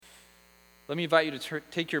Let me invite you to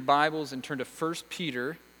take your Bibles and turn to 1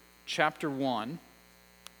 Peter chapter 1.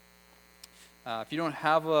 If you don't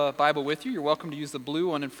have a Bible with you, you're welcome to use the blue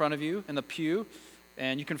one in front of you in the pew.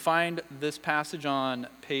 And you can find this passage on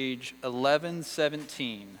page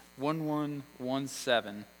 1117,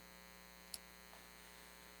 1117.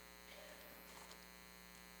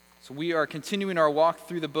 So we are continuing our walk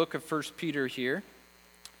through the book of 1 Peter here.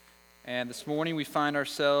 And this morning we find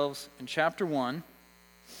ourselves in chapter 1.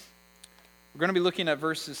 We're going to be looking at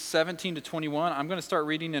verses 17 to 21. I'm going to start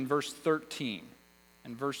reading in verse 13.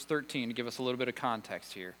 In verse 13 to give us a little bit of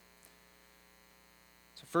context here.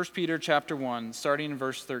 So 1 Peter chapter 1, starting in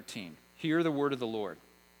verse 13. Hear the word of the Lord.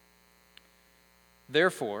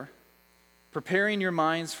 Therefore, preparing your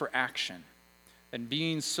minds for action and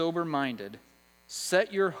being sober-minded,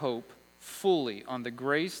 set your hope fully on the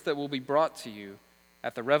grace that will be brought to you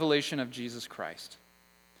at the revelation of Jesus Christ.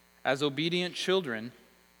 As obedient children,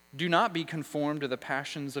 do not be conformed to the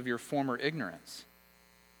passions of your former ignorance,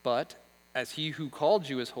 but as he who called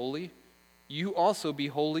you is holy, you also be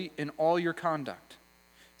holy in all your conduct,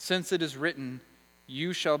 since it is written,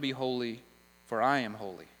 "You shall be holy, for I am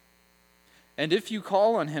holy." And if you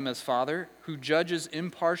call on him as Father, who judges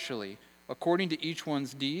impartially according to each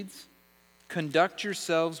one's deeds, conduct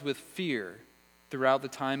yourselves with fear throughout the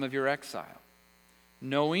time of your exile,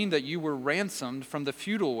 knowing that you were ransomed from the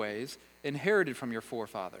futile ways inherited from your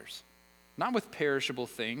forefathers, not with perishable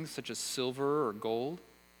things such as silver or gold,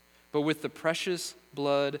 but with the precious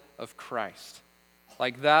blood of Christ,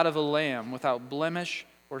 like that of a lamb without blemish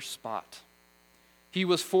or spot. He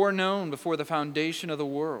was foreknown before the foundation of the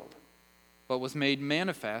world, but was made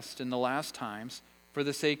manifest in the last times for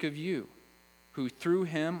the sake of you, who through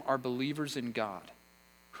him are believers in God,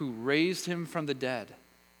 who raised him from the dead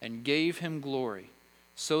and gave him glory,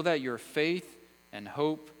 so that your faith and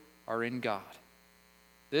hope are in God.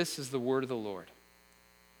 This is the word of the Lord.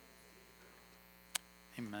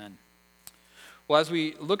 Amen. Well, as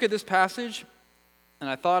we look at this passage, and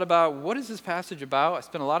I thought about what is this passage about, I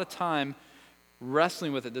spent a lot of time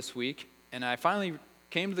wrestling with it this week, and I finally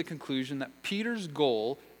came to the conclusion that Peter's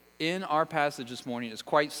goal in our passage this morning is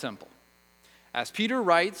quite simple. As Peter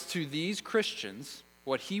writes to these Christians,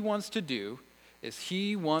 what he wants to do is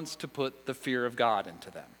he wants to put the fear of God into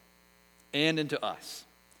them and into us.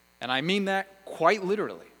 And I mean that quite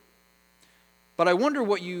literally. But I wonder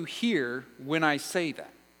what you hear when I say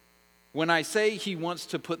that. When I say he wants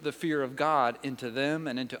to put the fear of God into them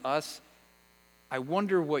and into us, I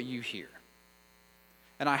wonder what you hear.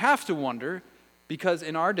 And I have to wonder because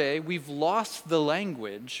in our day, we've lost the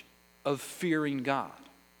language of fearing God.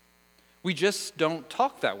 We just don't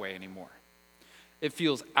talk that way anymore. It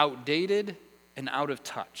feels outdated and out of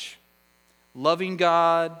touch. Loving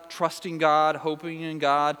God, trusting God, hoping in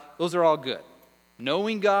God, those are all good.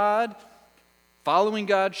 Knowing God, following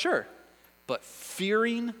God, sure. But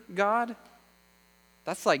fearing God,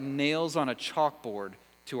 that's like nails on a chalkboard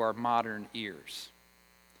to our modern ears.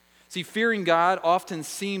 See, fearing God often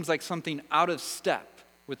seems like something out of step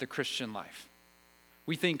with the Christian life.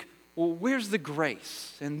 We think, well, where's the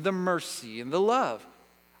grace and the mercy and the love?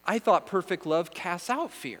 I thought perfect love casts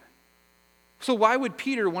out fear. So why would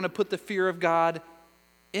Peter want to put the fear of God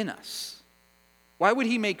in us? Why would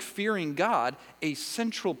he make fearing God a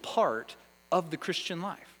central part of the Christian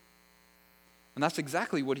life? And that's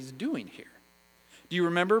exactly what he's doing here. Do you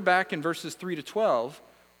remember back in verses 3 to 12,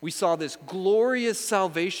 we saw this glorious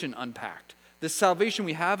salvation unpacked, this salvation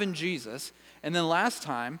we have in Jesus, and then last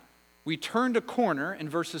time we turned a corner in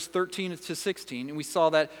verses 13 to 16, and we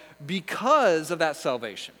saw that because of that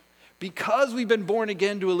salvation, because we've been born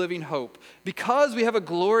again to a living hope, because we have a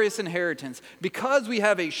glorious inheritance, because we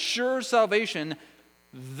have a sure salvation,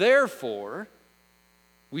 therefore,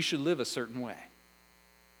 we should live a certain way.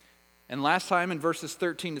 And last time in verses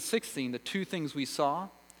 13 to 16, the two things we saw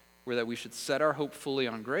were that we should set our hope fully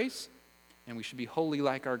on grace, and we should be holy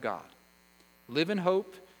like our God. Live in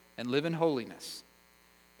hope and live in holiness.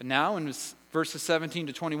 But now in verses 17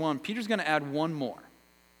 to 21, Peter's going to add one more.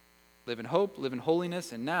 Live in hope, live in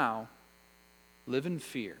holiness, and now live in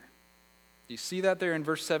fear. Do you see that there in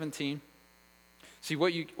verse 17? See,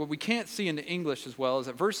 what we can't see in the English as well is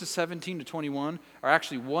that verses 17 to 21 are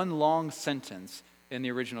actually one long sentence in the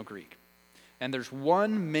original Greek. And there's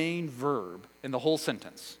one main verb in the whole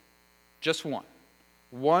sentence. Just one.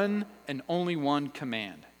 One and only one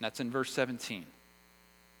command. And that's in verse 17.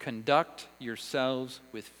 Conduct yourselves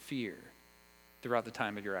with fear throughout the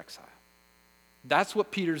time of your exile. That's what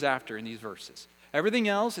Peter's after in these verses. Everything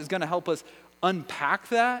else is going to help us unpack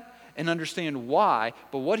that and understand why,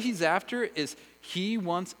 but what he's after is he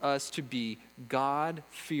wants us to be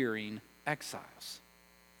God-fearing exiles.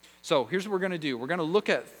 So here's what we're going to do. We're going to look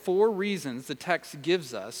at 4 reasons the text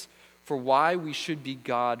gives us for why we should be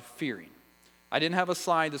God-fearing. I didn't have a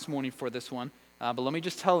slide this morning for this one, but let me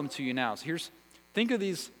just tell them to you now. So think of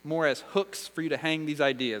these more as hooks for you to hang these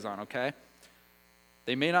ideas on, okay?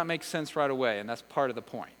 They may not make sense right away, and that's part of the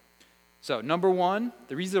point. So number 1,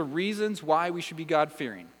 these are reasons why we should be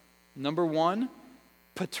God-fearing. Number 1,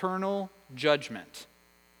 paternal judgment.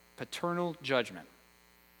 Paternal judgment.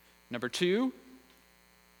 Number 2,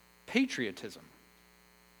 patriotism.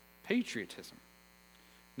 Patriotism.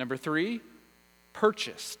 Number 3,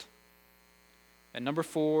 purchased. And number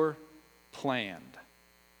 4, planned.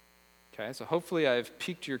 Okay, so hopefully I've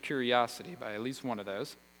piqued your curiosity by at least one of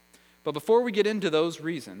those. But before we get into those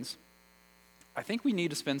reasons, I think we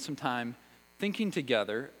need to spend some time thinking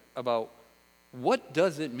together about what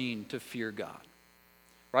does it mean to fear God,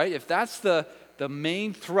 right? If that's the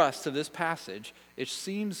main thrust of this passage, it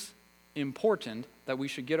seems important that we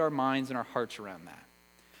should get our minds and our hearts around that.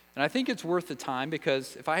 And I think it's worth the time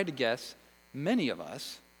because if I had to guess, many of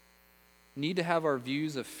us need to have our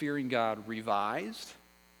views of fearing God revised,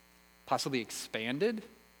 possibly expanded,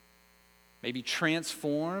 maybe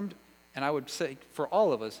transformed, and I would say for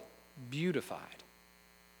all of us, beautified.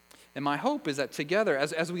 And my hope is that together,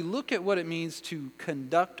 as we look at what it means to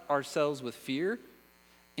conduct ourselves with fear,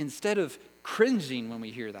 instead of cringing when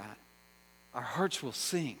we hear that, our hearts will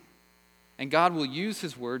sing. And God will use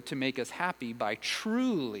his word to make us happy by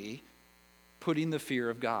truly putting the fear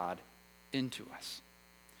of God into us.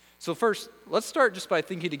 So first, let's start just by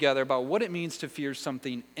thinking together about what it means to fear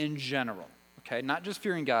something in general. Okay, not just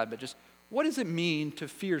fearing God, but just what does it mean to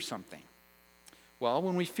fear something? Well,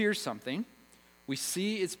 when we fear something, we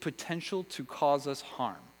see its potential to cause us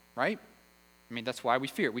harm, right? I mean, that's why we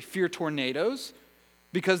fear. We fear tornadoes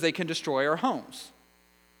because they can destroy our homes.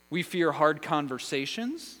 We fear hard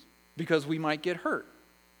conversations because we might get hurt.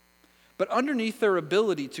 But underneath their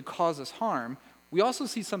ability to cause us harm, we also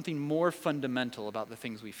see something more fundamental about the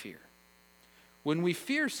things we fear. When we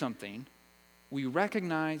fear something, we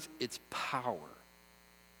recognize its power.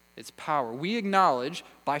 Its power. We acknowledge,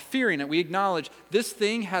 by fearing it, we acknowledge this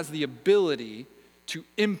thing has the ability to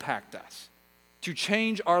impact us, to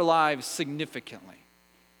change our lives significantly.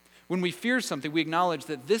 When we fear something, we acknowledge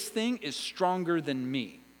that this thing is stronger than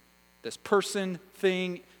me. This person,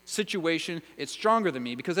 thing, situation, it's stronger than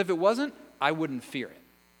me, because if it wasn't, I wouldn't fear it.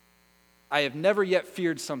 I have never yet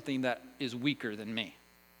feared something that is weaker than me.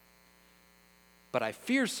 But I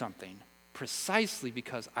fear something precisely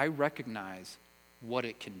because I recognize what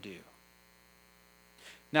it can do.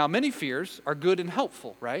 Now, many fears are good and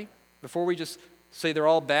helpful, right? Before we just say they're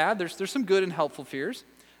all bad, there's some good and helpful fears.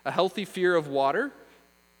 A healthy fear of water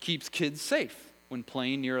keeps kids safe when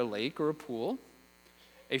playing near a lake or a pool.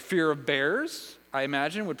 A fear of bears, I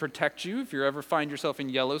imagine, would protect you if you ever find yourself in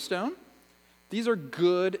Yellowstone. These are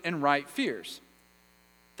good and right fears.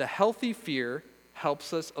 The healthy fear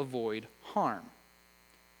helps us avoid harm.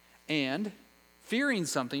 And fearing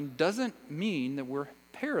something doesn't mean that we're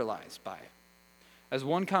paralyzed by it. As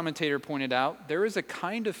one commentator pointed out, there is a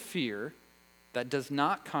kind of fear that does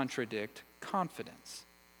not contradict confidence.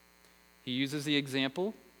 He uses the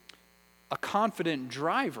example, a confident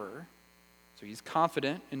driver, so he's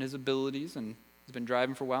confident in his abilities and he's been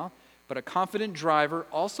driving for a while, but a confident driver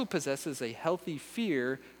also possesses a healthy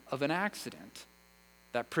fear of an accident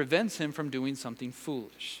that prevents him from doing something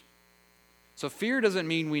foolish. So fear doesn't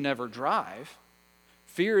mean we never drive.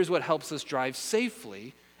 Fear is what helps us drive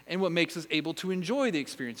safely, and what makes us able to enjoy the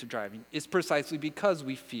experience of driving is precisely because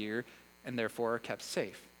we fear and therefore are kept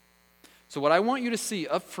safe. So what I want you to see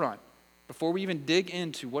up front, before we even dig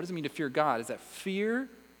into what does it mean to fear God, is that fear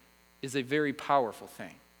is a very powerful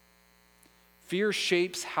thing. Fear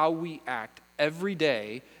shapes how we act every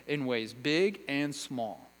day in ways big and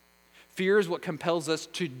small. Fear is what compels us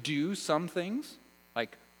to do some things,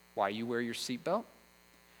 like why you wear your seatbelt.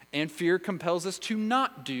 And fear compels us to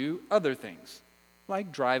not do other things,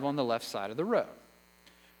 like drive on the left side of the road.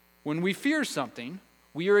 When we fear something,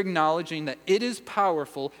 we are acknowledging that it is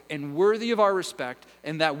powerful and worthy of our respect,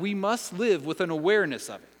 and that we must live with an awareness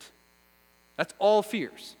of it. That's all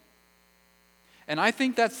fears. And I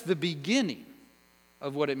think that's the beginning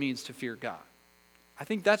of what it means to fear God. I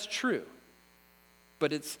think that's true,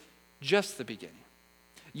 but it's just the beginning.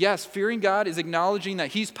 Yes, fearing God is acknowledging that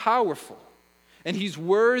he's powerful and he's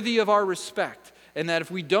worthy of our respect, and that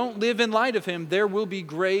if we don't live in light of him, there will be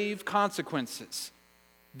grave consequences.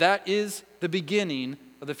 That is the beginning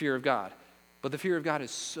of the fear of God. But the fear of God is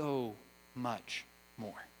so much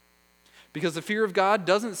more. Because the fear of God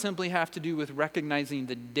doesn't simply have to do with recognizing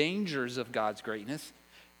the dangers of God's greatness.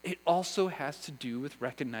 It also has to do with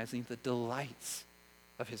recognizing the delights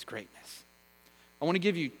of his greatness. I want to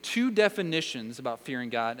give you two definitions about fearing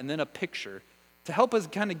God and then a picture to help us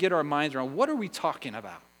kind of get our minds around what are we talking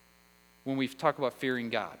about when we talk about fearing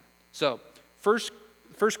God. So, first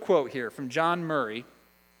quote here from John Murray.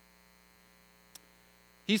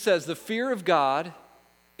 He says, "The fear of God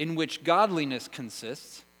in which godliness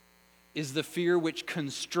consists is the fear which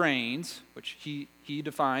constrains," which he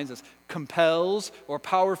defines as compels or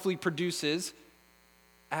powerfully produces,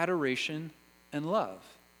 adoration and love.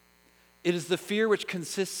 It is the fear which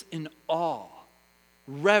consists in awe,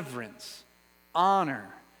 reverence,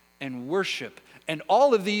 honor, and worship, and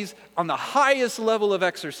all of these on the highest level of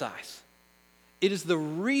exercise. It is the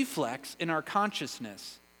reflex in our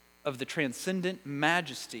consciousness of the transcendent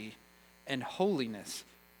majesty and holiness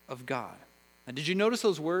of God. Now, did you notice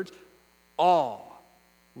those words? Awe,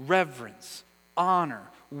 reverence, honor,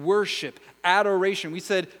 worship, adoration. We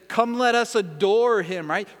said, come let us adore him,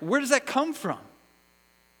 right? Where does that come from?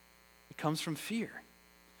 It comes from fear.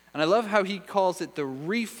 And I love how he calls it the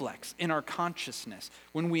reflex in our consciousness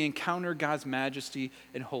when we encounter God's majesty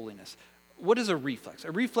and holiness. What is a reflex?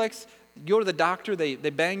 A reflex, you go to the doctor, they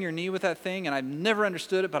bang your knee with that thing, and I've never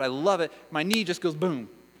understood it, but I love it. My knee just goes boom.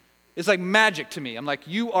 It's like magic to me. I'm like,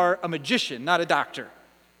 you are a magician, not a doctor.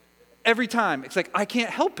 Every time, it's like, I can't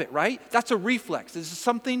help it, right? That's a reflex. This is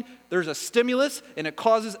something, there's a stimulus, and it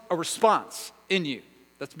causes a response in you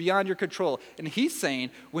that's beyond your control. And he's saying,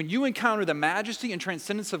 when you encounter the majesty and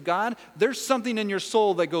transcendence of God, there's something in your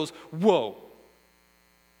soul that goes, whoa.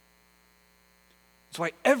 That's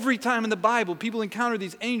why every time in the Bible, people encounter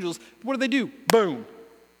these angels, what do? Boom.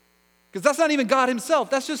 Because that's not even God himself.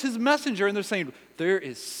 That's just his messenger. And they're saying, there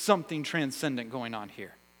is something transcendent going on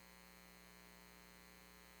here.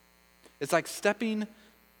 It's like stepping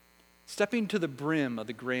to the brim of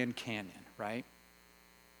the Grand Canyon, right?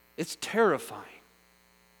 It's terrifying,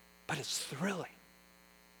 but it's thrilling.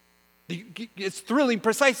 It's thrilling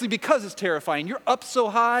precisely because it's terrifying. You're up so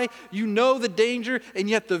high, you know the danger, and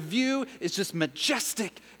yet the view is just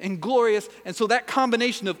majestic and glorious. And so that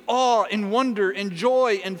combination of awe and wonder and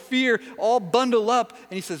joy and fear all bundle up,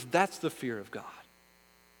 and he says, that's the fear of God.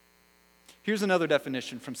 Here's another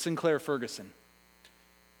definition from Sinclair Ferguson.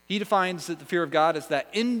 He defines that the fear of God as that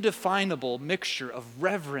indefinable mixture of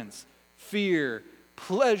reverence, fear,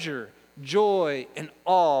 pleasure, joy, and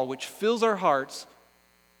awe which fills our hearts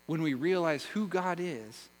when we realize who God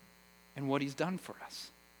is and what he's done for us.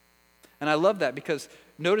 And I love that because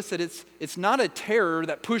notice that it's not a terror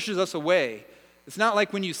that pushes us away. It's not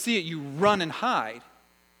like when you see it, you run and hide.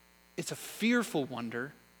 It's a fearful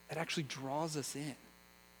wonder that actually draws us in.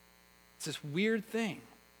 It's this weird thing.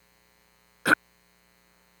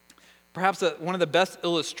 Perhaps one of the best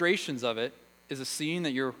illustrations of it is a scene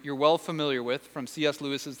that you're well familiar with from C.S.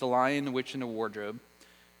 Lewis's The Lion, the Witch, and the Wardrobe,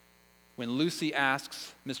 when Lucy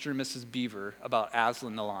asks Mr. and Mrs. Beaver about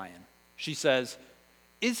Aslan the lion. She says,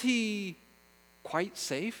 "Is he quite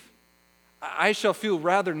safe? I shall feel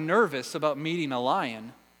rather nervous about meeting a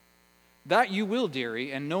lion." "That you will,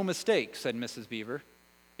 dearie, and no mistake," said Mrs. Beaver.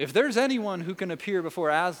 "If there's anyone who can appear before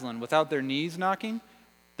Aslan without their knees knocking,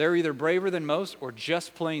 they're either braver than most or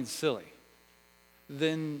just plain silly."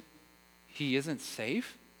 "Then he isn't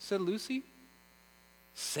safe?" said Lucy.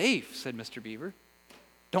 "Safe," said Mr. Beaver.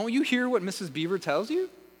 "Don't you hear what Mrs. Beaver tells you?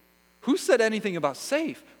 Who said anything about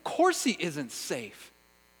safe? Of course he isn't safe.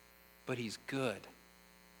 But he's good.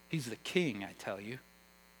 He's the king, I tell you."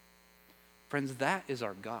 Friends, that is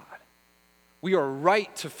our God. We are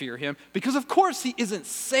right to fear him because of course he isn't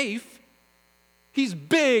safe. He's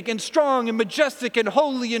big and strong and majestic and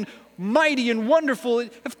holy and mighty and wonderful.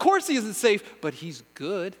 Of course he isn't safe, but he's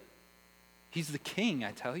good. He's the king,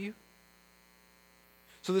 I tell you.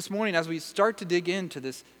 So this morning, as we start to dig into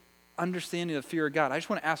this understanding of fear of God, I just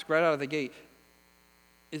want to ask right out of the gate,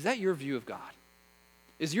 is that your view of God?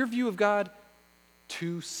 Is your view of God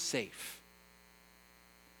too safe?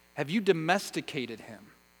 Have you domesticated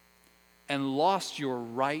him and lost your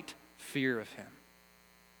right fear of him?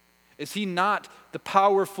 Is he not the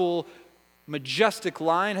powerful, majestic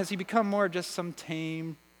lion? Has he become more just some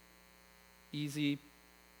tame, easy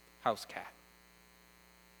house cat?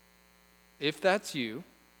 If that's you,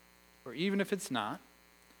 or even if it's not,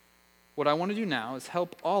 what I want to do now is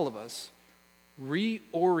help all of us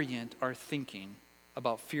reorient our thinking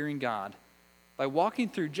about fearing God by walking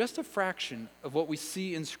through just a fraction of what we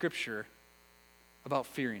see in Scripture about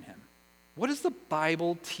fearing him. What does the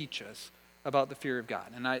Bible teach us about the fear of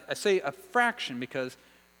God? And I say a fraction because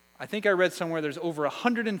I think I read somewhere there's over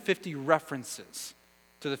 150 references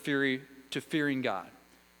to fearing God.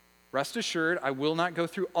 Rest assured, I will not go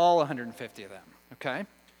through all 150 of them, okay?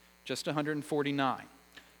 Just 149.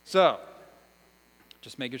 So,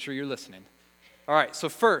 Just making sure you're listening. All right, so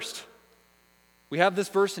first, we have this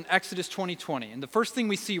verse in Exodus 20:20. And the first thing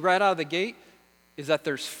we see right out of the gate is that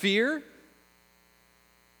there's fear,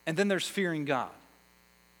 and then there's fearing God.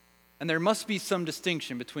 And there must be some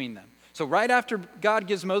distinction between them. So right after God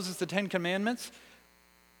gives Moses the 10 Commandments,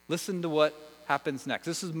 listen to what happens next.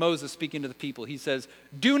 This is Moses speaking to the people. He says,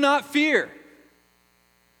 "Do not fear,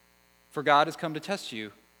 for God has come to test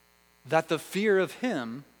you, that the fear of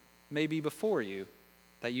him may be before you,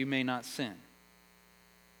 that you may not sin."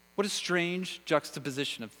 What a strange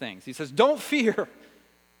juxtaposition of things. He says, don't fear.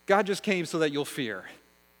 God just came so that you'll fear.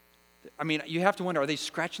 I mean, you have to wonder, are they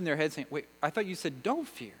scratching their heads saying, wait, I thought you said don't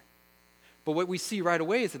fear. But what we see right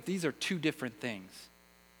away is that these are two different things.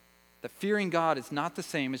 That fearing God is not the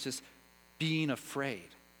same as just being afraid.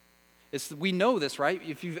 We know this, right?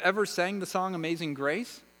 If you've ever sang the song Amazing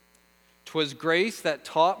Grace, 'twas grace that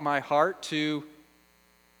taught my heart to,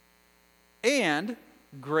 and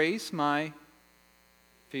grace my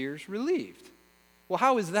fears relieved. Well,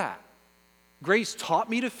 how is that? Grace taught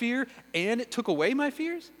me to fear and it took away my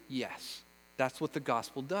fears? Yes, that's what the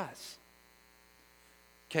gospel does.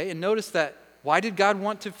 Okay, and notice that, why did God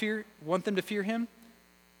want them to fear him?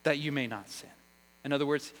 That you may not sin. In other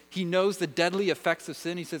words, he knows the deadly effects of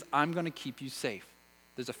sin. He says, I'm going to keep you safe.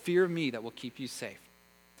 There's a fear of me that will keep you safe.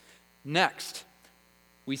 Next,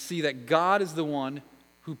 we see that God is the one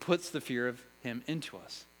who puts the fear of him into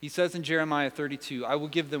us. He says in Jeremiah 32, I will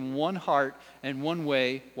give them one heart and one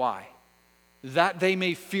way. Why? That they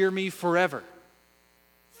may fear me forever,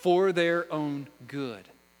 for their own good,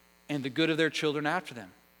 and the good of their children after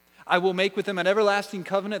them. I will make with them an everlasting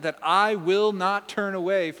covenant that I will not turn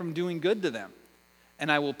away from doing good to them.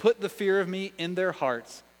 And I will put the fear of me in their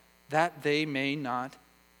hearts, that they may not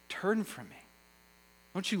turn from me.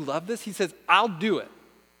 Don't you love this? He says, I'll do it.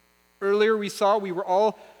 Earlier we were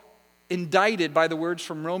all indicted by the words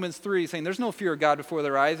from Romans 3 saying there's no fear of God before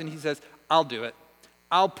their eyes, and he says, I'll do it.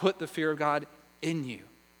 I'll put the fear of God in you.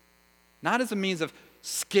 Not as a means of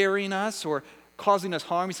scaring us or causing us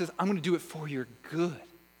harm. He says, I'm going to do it for your good.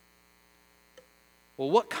 Well,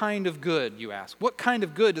 what kind of good, you ask? What kind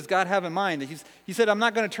of good does God have in mind? He said, I'm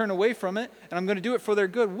not going to turn away from it, and I'm going to do it for their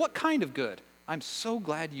good. What kind of good? I'm so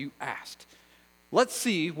glad you asked. Let's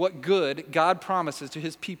see what good God promises to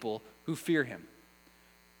his people who fear him.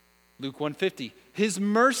 Luke 150, his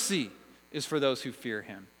mercy is for those who fear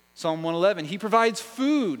him. Psalm 111, he provides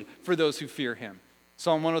food for those who fear him.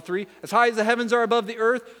 Psalm 103, as high as the heavens are above the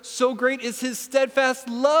earth, so great is his steadfast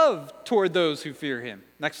love toward those who fear him.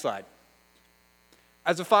 Next slide.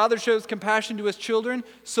 As a father shows compassion to his children,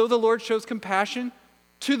 so the Lord shows compassion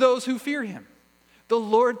to those who fear him. The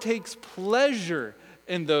Lord takes pleasure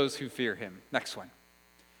in those who fear him. Next one.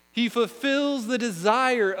 He fulfills the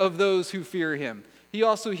desire of those who fear him. He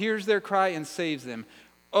also hears their cry and saves them.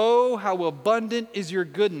 Oh, how abundant is your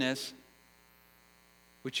goodness,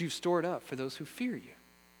 which you've stored up for those who fear you.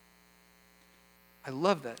 I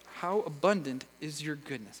love that. How abundant is your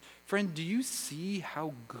goodness. Friend, do you see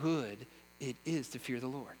how good it is to fear the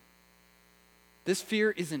Lord? This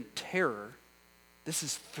fear isn't terror. This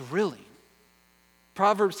is thrilling.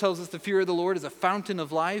 Proverbs tells us the fear of the Lord is a fountain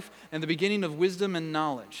of life and the beginning of wisdom and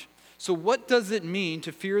knowledge. So what does it mean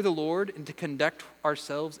to fear the Lord and to conduct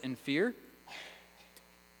ourselves in fear?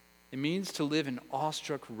 It means to live in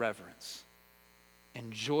awestruck reverence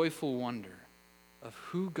and joyful wonder of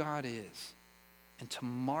who God is and to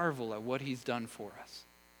marvel at what he's done for us.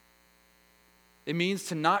 It means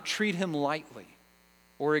to not treat him lightly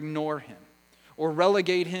or ignore him or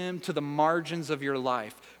relegate him to the margins of your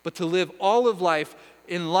life, but to live all of life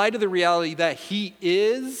in light of the reality that he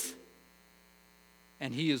is,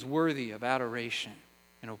 and he is worthy of adoration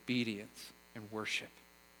and obedience and worship.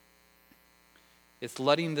 It's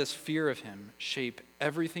letting this fear of him shape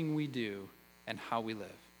everything we do and how we live.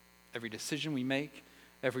 Every decision we make,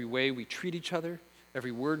 every way we treat each other,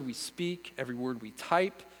 every word we speak, every word we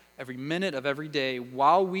type, every minute of every day,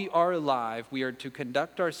 while we are alive, we are to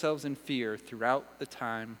conduct ourselves in fear throughout the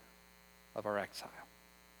time of our exile.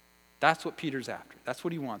 That's what Peter's after. That's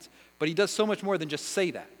what he wants. But he does so much more than just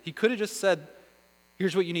say that. He could have just said,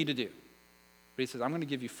 here's what you need to do. But he says, I'm going to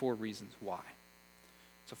give you 4 reasons why.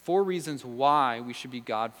 So 4 reasons why we should be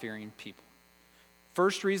God-fearing people.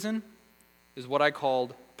 First reason is what I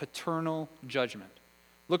called paternal judgment.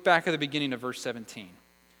 Look back at the beginning of verse 17.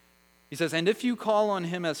 He says, and if you call on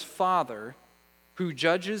him as Father, who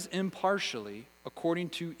judges impartially according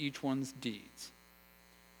to each one's deeds.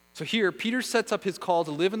 So here, Peter sets up his call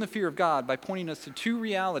to live in the fear of God by pointing us to 2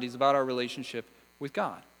 realities about our relationship with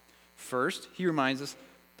God. First, he reminds us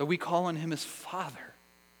that we call on him as Father.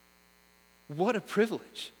 What a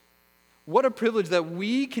privilege. What a privilege that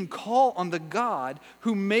we can call on the God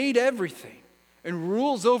who made everything and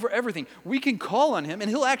rules over everything. We can call on him and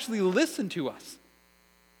he'll actually listen to us.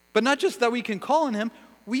 But not just that we can call on him,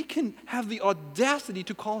 we can have the audacity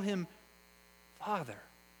to call him Father.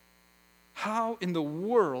 How in the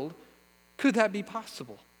world could that be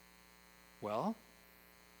possible? Well,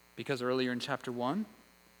 because earlier in chapter 1,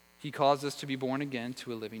 he caused us to be born again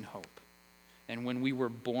to a living hope. And when we were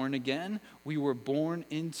born again, we were born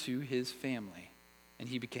into his family, and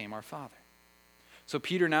he became our Father. So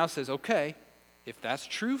Peter now says, okay, if that's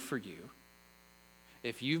true for you,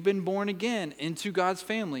 if you've been born again into God's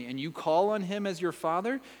family and you call on him as your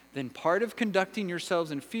Father, then part of conducting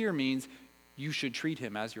yourselves in fear means you should treat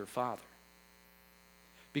him as your Father.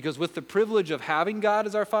 Because with the privilege of having God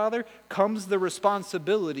as our Father comes the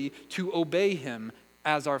responsibility to obey him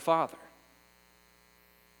as our Father.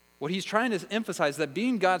 What he's trying to emphasize is that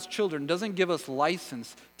being God's children doesn't give us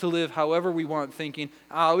license to live however we want, thinking,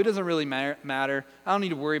 oh, it doesn't really matter. I don't need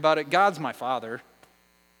to worry about it. God's my Father.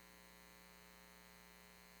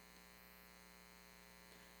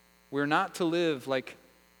 We're not to live like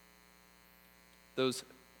those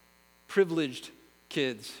privileged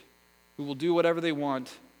kids who will do whatever they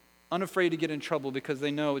want, unafraid to get in trouble because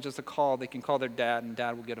they know it's just a call. They can call their dad and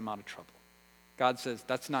dad will get them out of trouble. God says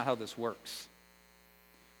that's not how this works.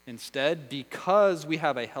 Instead, because we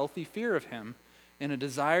have a healthy fear of him and a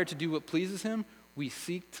desire to do what pleases him, we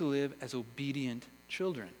seek to live as obedient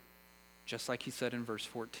children, just like he said in verse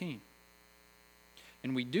 14.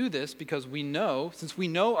 And we do this because we know, since we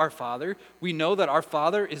know our Father, we know that our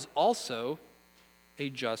Father is also a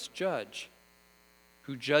just judge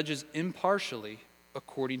who judges impartially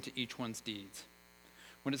according to each one's deeds.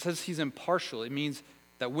 When it says he's impartial, it means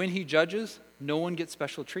that when he judges, no one gets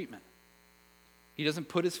special treatment. He doesn't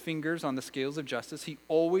put his fingers on the scales of justice. He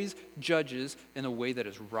always judges in a way that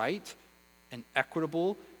is right and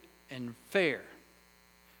equitable and fair.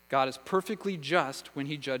 God is perfectly just when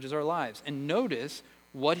he judges our lives. And notice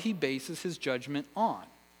what he bases his judgment on.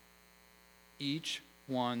 Each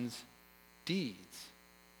one's deeds.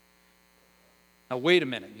 Now wait a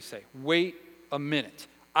minute, you say. Wait a minute.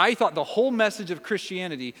 I thought the whole message of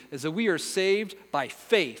Christianity is that we are saved by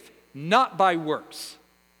faith, not by works.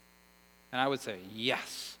 And I would say,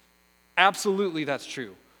 yes, absolutely that's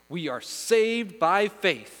true. We are saved by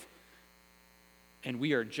faith, and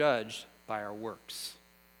we are judged by our works.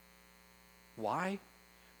 Why?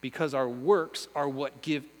 Because our works are what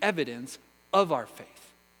give evidence of our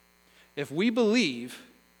faith. If we believe,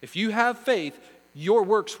 if you have faith, your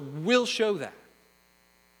works will show that.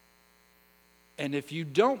 And if you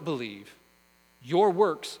don't believe, your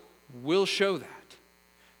works will show that.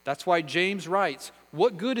 That's why James writes,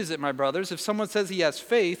 what good is it, my brothers, if someone says he has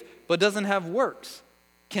faith but doesn't have works?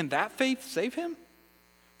 Can that faith save him?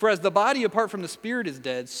 For as the body apart from the spirit is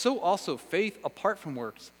dead, so also faith apart from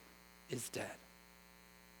works is dead.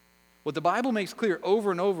 What the Bible makes clear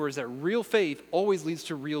over and over is that real faith always leads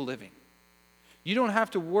to real living. You don't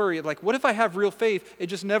have to worry, like, what if I have real faith? It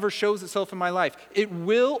just never shows itself in my life. It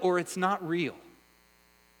will, or it's not real.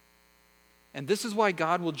 And this is why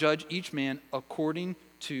God will judge each man according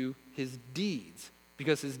to his deeds,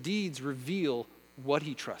 because his deeds reveal what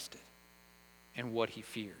he trusted and what he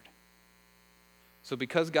feared. So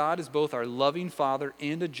because God is both our loving Father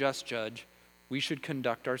and a just judge, we should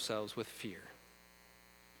conduct ourselves with fear.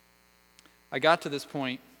 I got to this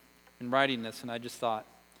point in writing this, and I just thought,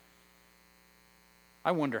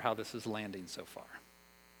 I wonder how this is landing so far.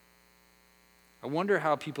 I wonder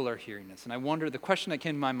how people are hearing this. And I wonder, the question that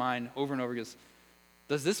came to my mind over and over is,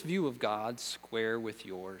 does this view of God square with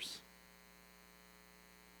yours?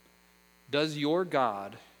 Does your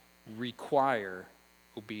God require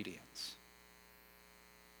obedience?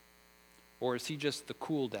 Or is he just the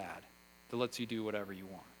cool dad that lets you do whatever you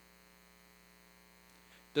want?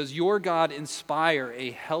 Does your God inspire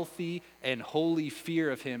a healthy and holy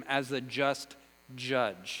fear of him as a just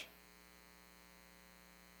judge?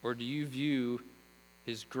 Or do you view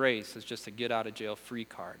his grace as just a get-out-of-jail-free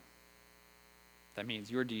card? That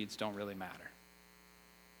means your deeds don't really matter.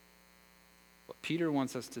 What Peter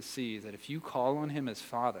wants us to see is that if you call on him as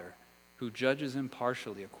Father, who judges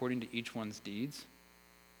impartially according to each one's deeds,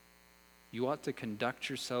 you ought to conduct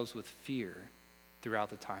yourselves with fear throughout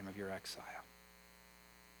the time of your exile.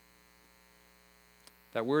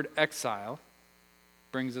 That word exile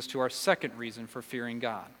brings us to our second reason for fearing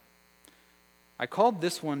God. I called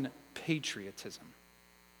this one patriotism.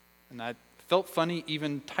 And I felt funny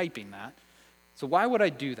even typing that. So why would I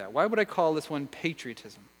do that? Why would I call this one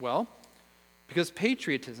patriotism? Well, because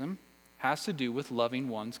patriotism has to do with loving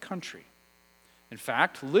one's country. In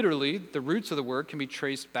fact, literally, the roots of the word can be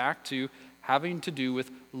traced back to having to do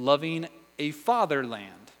with loving a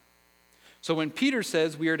fatherland. So when Peter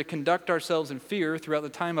says we are to conduct ourselves in fear throughout the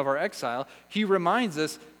time of our exile, he reminds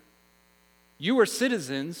us, you are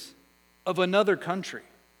citizens of another country,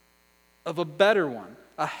 of a better one,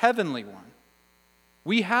 a heavenly one.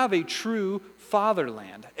 We have a true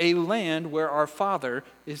fatherland, a land where our Father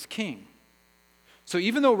is king. So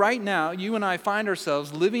even though right now you and I find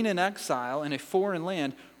ourselves living in exile in a foreign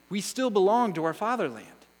land, we still belong to our fatherland,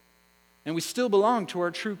 and we still belong to our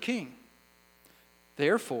true king.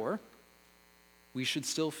 Therefore, we should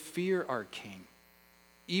still fear our king,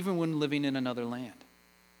 even when living in another land.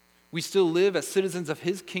 We still live as citizens of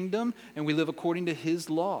his kingdom, and we live according to his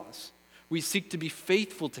laws. We seek to be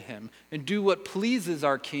faithful to him and do what pleases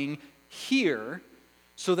our king here,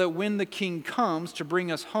 so that when the king comes to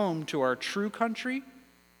bring us home to our true country,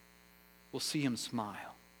 we'll see him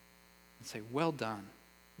smile and say, well done,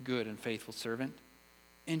 good and faithful servant.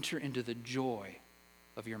 Enter into the joy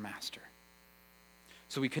of your master.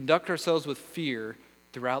 So we conduct ourselves with fear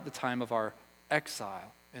throughout the time of our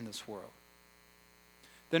exile in this world.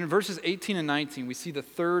 Then in verses 18 and 19, we see the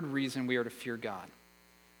third reason we are to fear God.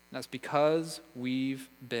 And that's because we've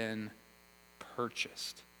been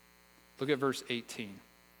purchased. Look at verse 18.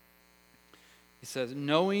 He says,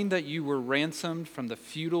 knowing that you were ransomed from the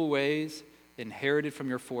futile ways inherited from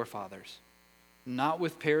your forefathers, not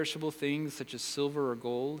with perishable things such as silver or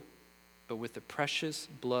gold, but with the precious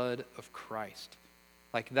blood of Christ,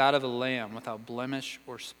 like that of a lamb without blemish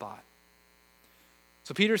or spot.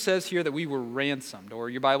 So Peter says here that we were ransomed, or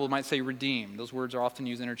your Bible might say redeemed. Those words are often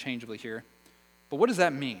used interchangeably here. But what does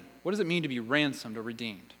that mean? What does it mean to be ransomed or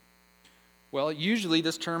redeemed? Well, usually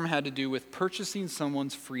this term had to do with purchasing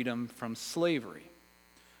someone's freedom from slavery.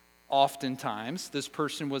 Oftentimes, this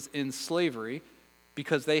person was in slavery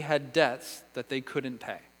because they had debts that they couldn't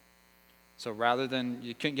pay. So rather than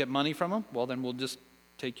you couldn't get money from them, well, then we'll just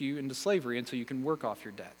take you into slavery until you can work off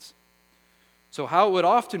your debts. So how it would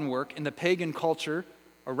often work in the pagan culture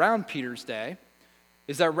around Peter's day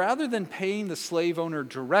is that rather than paying the slave owner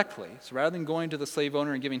directly, so rather than going to the slave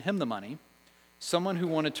owner and giving him the money, someone who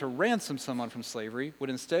wanted to ransom someone from slavery would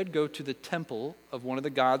instead go to the temple of one of the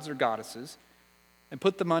gods or goddesses and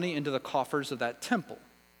put the money into the coffers of that temple,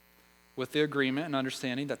 with the agreement and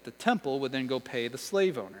understanding that the temple would then go pay the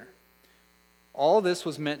slave owner. All this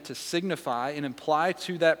was meant to signify and imply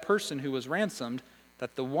to that person who was ransomed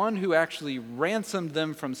that the one who actually ransomed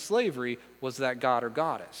them from slavery was that god or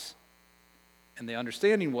goddess. And the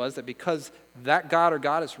understanding was that because that god or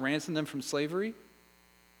goddess ransomed them from slavery,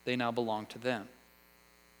 they now belonged to them.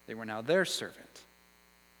 They were now their servant.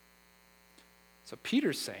 So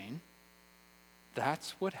Peter's saying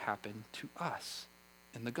that's what happened to us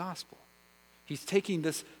in the gospel. He's taking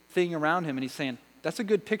this thing around him and he's saying, that's a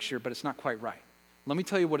good picture, but it's not quite right. Let me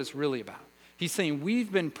tell you what it's really about. He's saying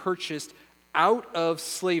we've been purchased out of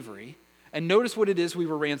slavery, and notice what it is we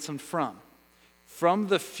were ransomed from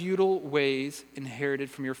the feudal ways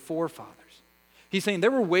inherited from your forefathers. He's saying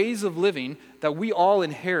there were ways of living that we all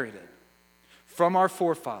inherited from our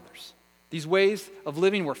forefathers. These ways of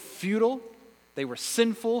living were feudal, they were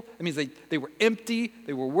sinful, it means they were empty,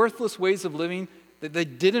 they were worthless ways of living, they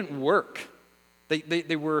didn't work.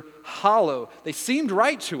 They were hollow. They seemed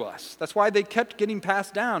right to us. That's why they kept getting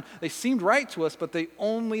passed down. They seemed right to us, but they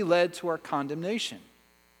only led to our condemnation.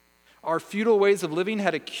 Our feudal ways of living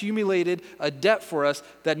had accumulated a debt for us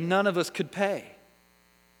that none of us could pay.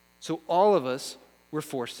 So all of us were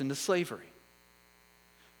forced into slavery.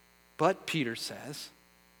 But Peter says,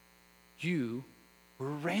 you were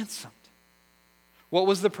ransomed. What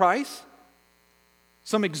was the price?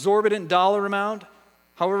 Some exorbitant dollar amount?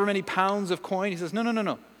 However many pounds of coin? He says,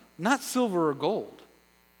 no. Not silver or gold.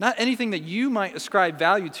 Not anything that you might ascribe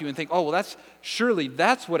value to and think, oh, well, that's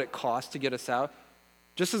what it costs to get us out.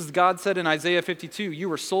 Just as God said in Isaiah 52, you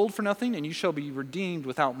were sold for nothing and you shall be redeemed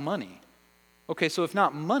without money. Okay, so if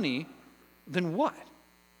not money, then what?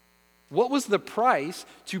 What was the price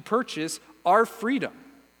to purchase our freedom?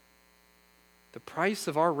 The price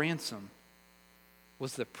of our ransom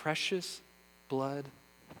was the precious blood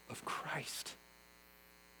of Christ.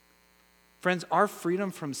 Friends, our freedom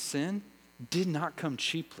from sin did not come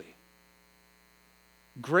cheaply.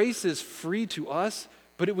 Grace is free to us,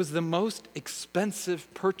 but it was the most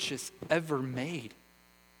expensive purchase ever made.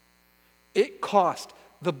 It cost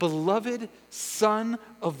the beloved Son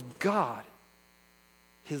of God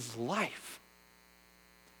his life.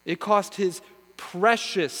 It cost his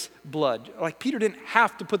precious blood. Like Peter didn't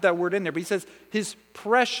have to put that word in there, but he says his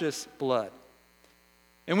precious blood.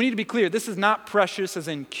 And we need to be clear, this is not precious as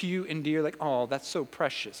in cute and dear, like, oh, that's so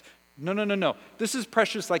precious. No, no, no, no. This is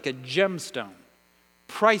precious like a gemstone,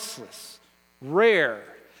 priceless, rare,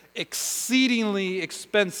 exceedingly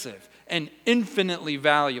expensive, and infinitely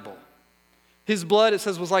valuable. His blood, it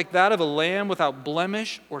says, was like that of a lamb without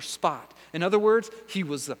blemish or spot. In other words, he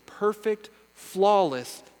was the perfect,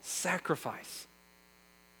 flawless sacrifice.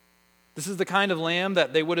 This is the kind of lamb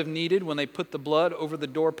that they would have needed when they put the blood over the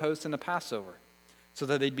doorpost in the Passover, so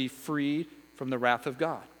that they'd be freed from the wrath of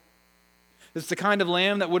God. It's the kind of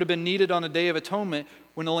lamb that would have been needed on a Day of Atonement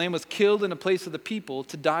when the lamb was killed in the place of the people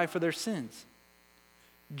to die for their sins.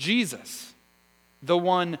 Jesus, the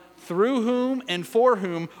one through whom and for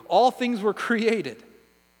whom all things were created,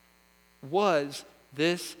 was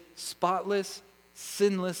this spotless,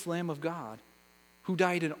 sinless Lamb of God who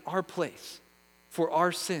died in our place for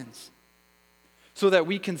our sins, so that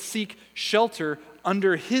we can seek shelter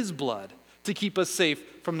under his blood to keep us safe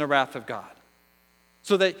from the wrath of God,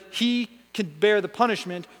 so that he can bear the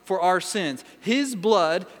punishment for our sins. His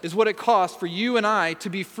blood is what it costs for you and I to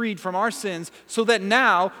be freed from our sins, so that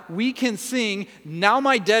now we can sing, "Now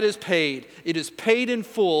my debt is paid. It is paid in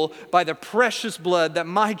full by the precious blood that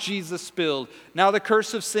my Jesus spilled. Now the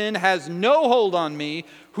curse of sin has no hold on me.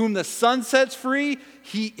 Whom the Son sets free,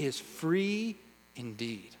 he is free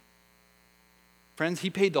indeed." Friends, he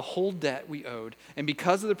paid the whole debt we owed, and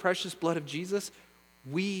because of the precious blood of Jesus,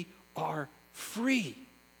 we are free.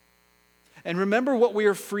 And remember what we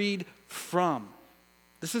are freed from.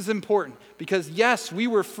 This is important because, yes, we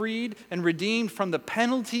were freed and redeemed from the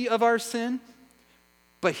penalty of our sin,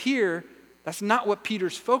 but here, that's not what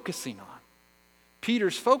Peter's focusing on.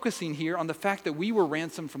 Peter's focusing here on the fact that we were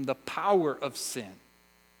ransomed from the power of sin.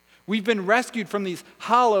 We've been rescued from these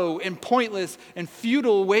hollow and pointless and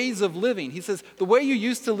futile ways of living. He says, the way you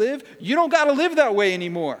used to live, you don't got to live that way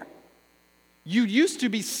anymore. You used to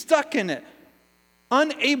be stuck in it,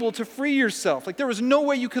 unable to free yourself. Like there was no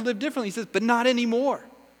way you could live differently. He says, but not anymore.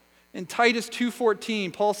 In Titus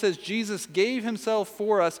 2:14, Paul says, Jesus gave himself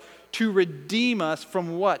for us to redeem us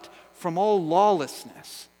from what? From all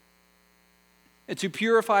lawlessness, and to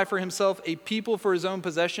purify for himself a people for his own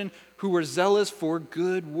possession who were zealous for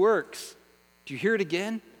good works. Do you hear it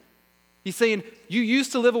again? He's saying, you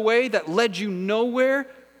used to live a way that led you nowhere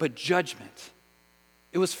but judgment.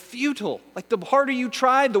 It was futile. Like the harder you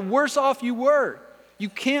tried, the worse off you were. You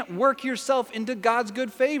can't work yourself into God's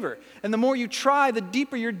good favor. And the more you try, the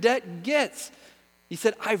deeper your debt gets. He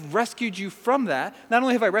said, I've rescued you from that. Not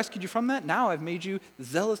only have I rescued you from that, now I've made you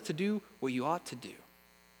zealous to do what you ought to do.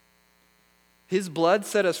 His blood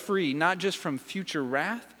set us free, not just from future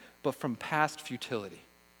wrath, but from past futility.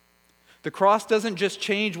 The cross doesn't just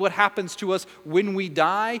change what happens to us when we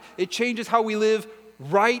die, it changes how we live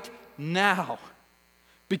right now.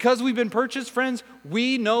 Because we've been purchased, friends,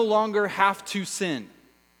 we no longer have to sin.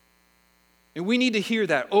 And we need to hear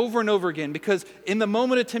that over and over again, because in the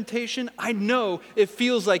moment of temptation, I know it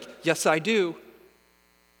feels like, yes, I do.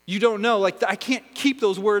 You don't know, like I can't keep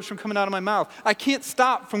those words from coming out of my mouth. I can't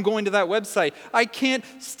stop from going to that website. I can't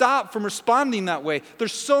stop from responding that way.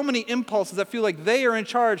 There's so many impulses that feel like they are in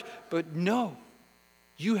charge, but no,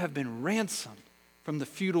 you have been ransomed from the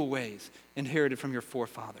futile ways inherited from your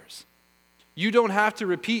forefathers. You don't have to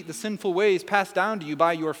repeat the sinful ways passed down to you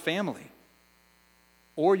by your family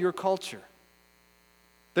or your culture.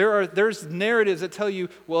 There's narratives that tell you,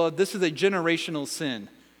 well, this is a generational sin.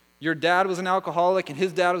 Your dad was an alcoholic, and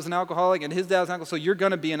his dad was an alcoholic, and his dad was an alcoholic, so you're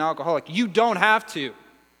going to be an alcoholic. You don't have to.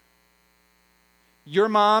 Your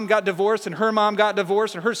mom got divorced, and her mom got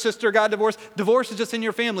divorced, and her sister got divorced. Divorce is just in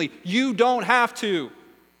your family. You don't have to.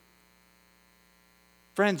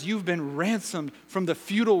 Friends, you've been ransomed from the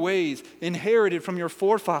futile ways inherited from your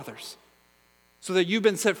forefathers, so that you've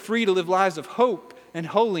been set free to live lives of hope and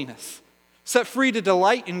holiness, set free to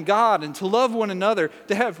delight in God and to love one another,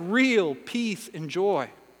 to have real peace and joy.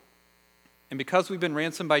 And because we've been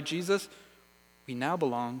ransomed by Jesus, we now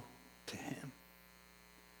belong to him.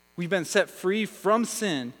 We've been set free from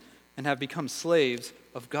sin and have become slaves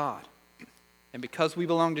of God. And because we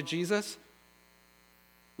belong to Jesus,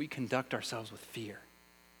 we conduct ourselves with fear,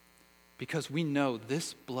 because we know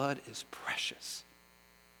this blood is precious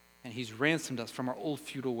and he's ransomed us from our old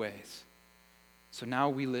futile ways. So now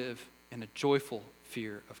we live in a joyful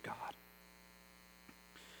fear of God.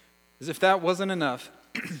 As if that wasn't enough,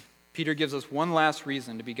 Peter gives us one last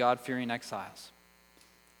reason to be God-fearing exiles.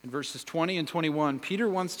 In verses 20 and 21, Peter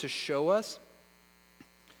wants to show us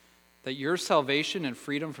that your salvation and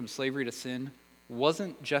freedom from slavery to sin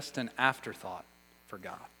wasn't just an afterthought for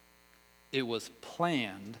God. It was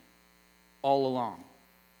planned all along.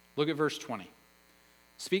 Look at verse 20.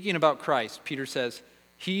 Speaking about Christ, Peter says,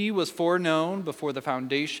 he was foreknown before the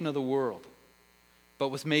foundation of the world, but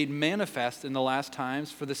was made manifest in the last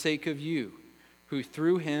times for the sake of you, who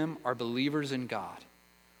through him are believers in God,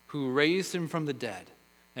 who raised him from the dead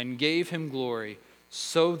and gave him glory,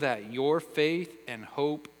 so that your faith and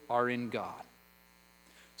hope are in God.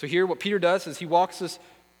 So here what Peter does is he walks us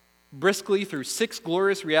briskly through 6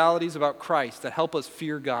 glorious realities about Christ that help us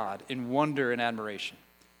fear God in wonder and admiration.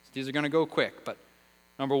 So these are going to go quick, but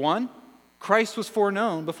number 1, Christ was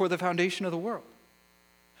foreknown before the foundation of the world.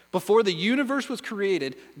 Before the universe was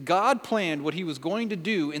created, God planned what he was going to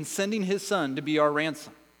do in sending his son to be our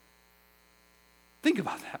ransom. Think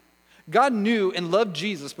about that. God knew and loved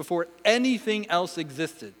Jesus before anything else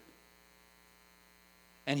existed.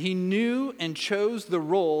 And he knew and chose the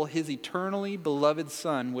role his eternally beloved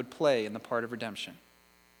son would play in the part of redemption.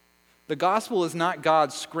 The gospel is not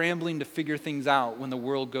God scrambling to figure things out when the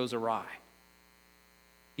world goes awry.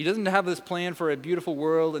 He doesn't have this plan for a beautiful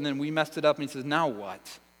world and then we messed it up and he says, now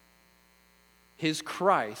what? His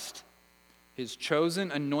Christ, his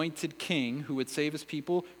chosen anointed king who would save his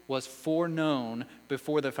people, was foreknown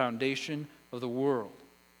before the foundation of the world.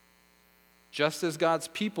 Just as God's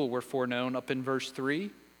people were foreknown up in verse 3,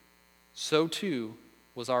 so too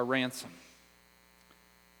was our ransom.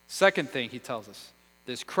 Second thing he tells us,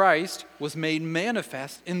 this Christ was made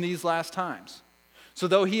manifest in these last times. So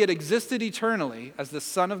though he had existed eternally as the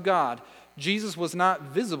Son of God, Jesus was not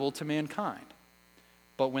visible to mankind.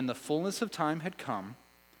 But when the fullness of time had come,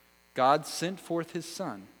 God sent forth his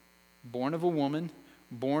Son, born of a woman,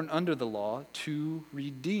 born under the law, to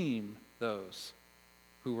redeem those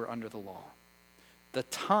who were under the law. The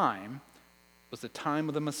time was the time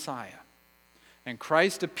of the Messiah. And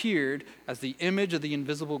Christ appeared as the image of the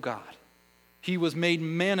invisible God. He was made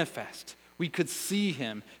manifest. We could see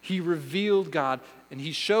him. He revealed God, and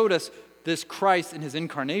he showed us this Christ in his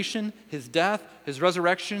incarnation, his death, his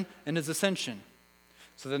resurrection, and his ascension.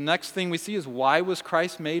 So the next thing we see is, why was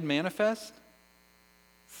Christ made manifest?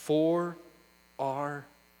 For our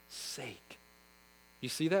sake. You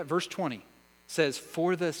see that? Verse 20 says,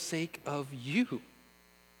 for the sake of you.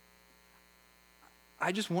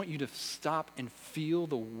 I just want you to stop and feel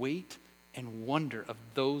the weight and wonder of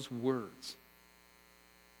those words.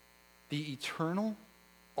 The eternal,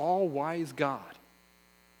 all-wise God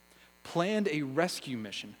planned a rescue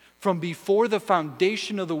mission from before the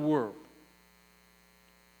foundation of the world.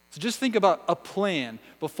 So just think about a plan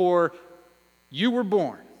before you were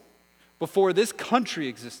born, before this country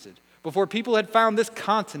existed, before people had found this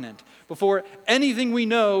continent, before anything we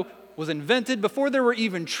know was invented, before there were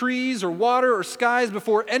even trees or water or skies,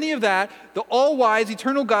 before any of that, the all-wise,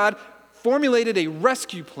 eternal God formulated a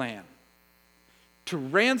rescue plan to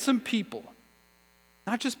ransom people,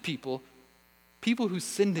 not just people who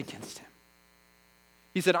sinned against him.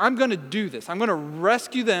 He said, I'm going to do this. I'm going to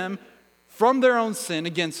rescue them from their own sin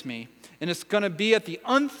against me, and it's going to be at the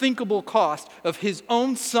unthinkable cost of his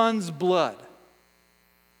own son's blood.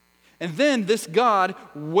 And then this God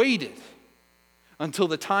waited until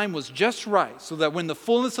the time was just right, so that when the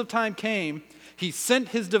fullness of time came, he sent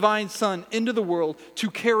his divine Son into the world to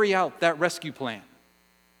carry out that rescue plan.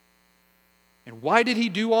 And why did he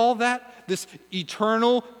do all that? This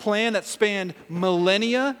eternal plan that spanned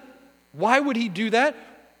millennia. Why would he do that?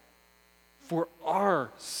 For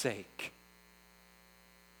our sake.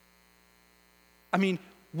 I mean,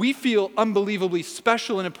 we feel unbelievably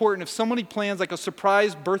special and important if somebody plans like a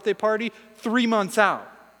surprise birthday party 3 months out.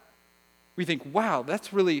 We think, wow,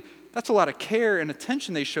 that's a lot of care and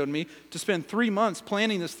attention they showed me to spend 3 months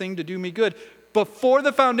planning this thing to do me good. Before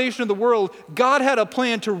the foundation of the world, God had a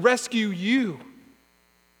plan to rescue you.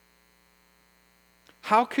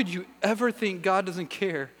 How could you ever think God doesn't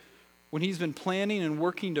care when he's been planning and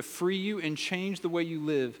working to free you and change the way you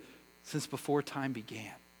live since before time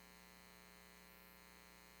began?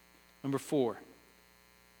 Number 4,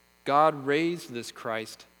 God raised this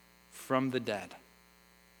Christ from the dead.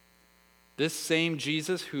 This same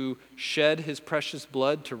Jesus who shed his precious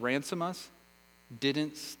blood to ransom us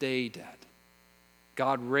didn't stay dead.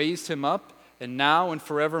 God raised him up, and now and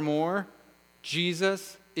forevermore,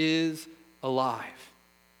 Jesus is alive.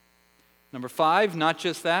 Number 5, not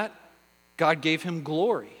just that, God gave him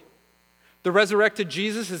glory. The resurrected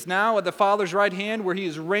Jesus is now at the Father's right hand, where he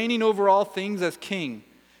is reigning over all things as king.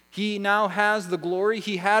 He now has the glory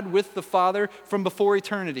he had with the Father from before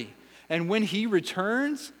eternity. And when he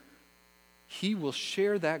returns, he will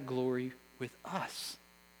share that glory with us.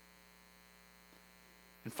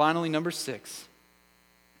 And finally, number 6,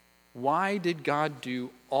 why did God do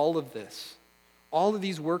all of this, all of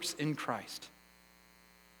these works in Christ?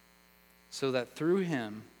 So that through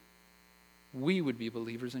him, we would be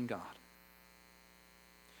believers in God.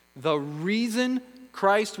 The reason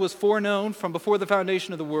Christ was foreknown from before the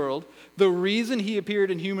foundation of the world, the reason he appeared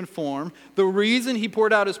in human form, the reason he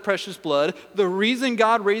poured out his precious blood, the reason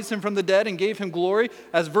God raised him from the dead and gave him glory,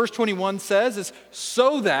 as verse 21 says, is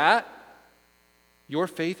so that your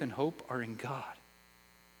faith and hope are in God.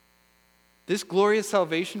 This glorious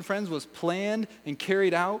salvation, friends, was planned and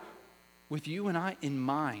carried out with you and I in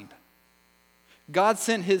mind. God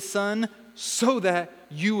sent his Son so that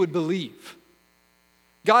you would believe.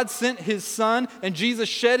 God sent his Son, and Jesus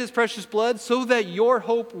shed his precious blood so that your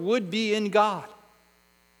hope would be in God.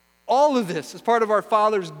 All of this is part of our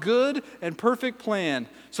Father's good and perfect plan.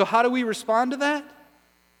 So how do we respond to that?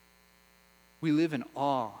 We live in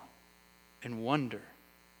awe and wonder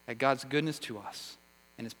at God's goodness to us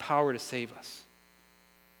and his power to save us.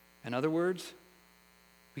 In other words,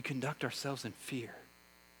 we conduct ourselves in fear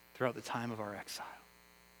throughout the time of our exile.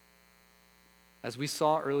 As we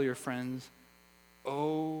saw earlier, friends,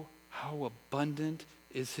 oh, how abundant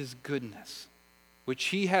is his goodness, which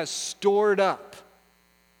he has stored up.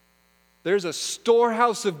 There's a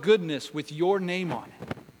storehouse of goodness with your name on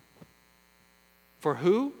it. For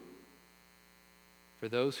who? For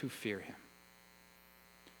those who fear him.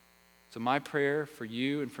 So my prayer for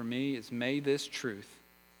you and for me is, may this truth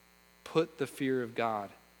put the fear of God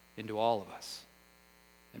into all of us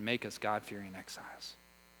and make us God-fearing exiles.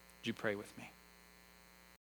 Would you pray with me?